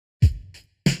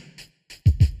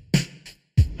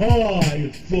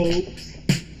Hi, folks.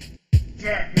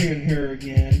 Fatman here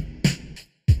again.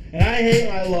 And I hate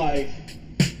my life.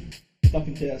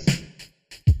 Fucking pissed.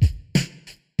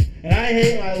 And I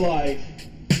hate my life.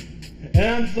 And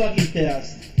I'm fucking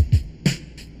pissed.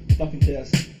 Fucking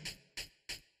pissed.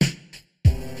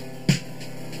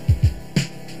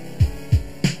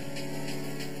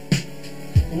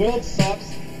 The world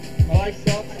sucks. My life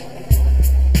sucks.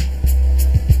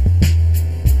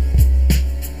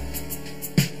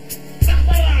 Fuck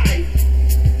my life!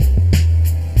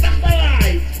 Fuck my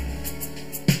life!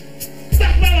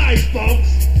 Fuck my life,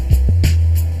 folks!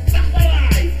 Fuck my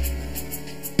life!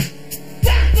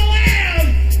 Fuck the land!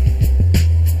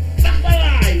 Fuck my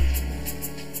life!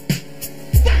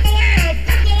 Fuck the land!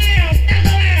 Fuck the land! Fuck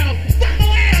the land! Fuck the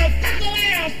land! Fuck the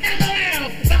land! Fuck the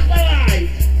land! Fuck my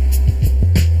life!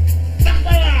 Fuck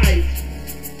my life!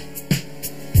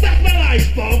 Fuck my life,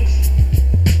 folks!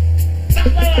 Fuck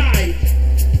my life!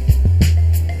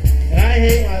 And I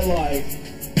hate my life.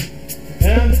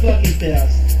 And I'm fucking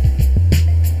pissed.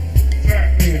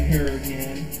 Fatman here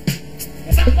again.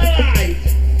 Fuck my life!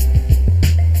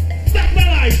 Fuck my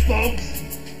life, folks!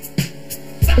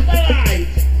 Fuck my life!